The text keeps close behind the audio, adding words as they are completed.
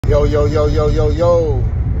Yo, yo, yo, yo, yo, yo.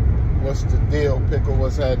 What's the deal, Pickle?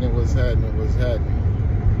 What's happening? What's happening? What's happening?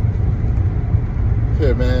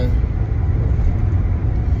 Here, man.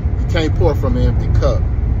 You can't pour from an empty cup.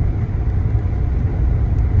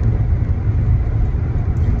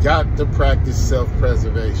 You got to practice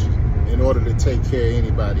self-preservation in order to take care of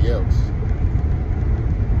anybody else.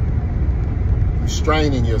 You're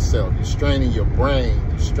straining yourself. You're straining your brain.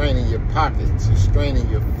 You're straining your pockets. You're straining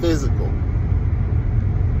your physical.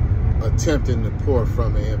 Attempting to pour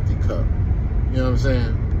from an empty cup. You know what I'm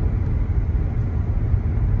saying?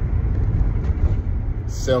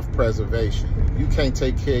 Self-preservation. You can't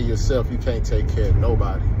take care of yourself, you can't take care of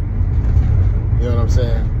nobody. You know what I'm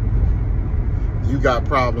saying? You got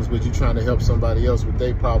problems, but you trying to help somebody else with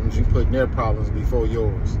their problems. You putting their problems before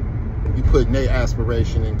yours. You putting their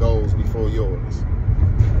aspiration and goals before yours.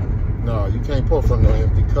 No, you can't pour from no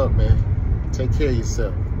empty cup, man. Take care of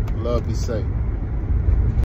yourself. Love, be safe.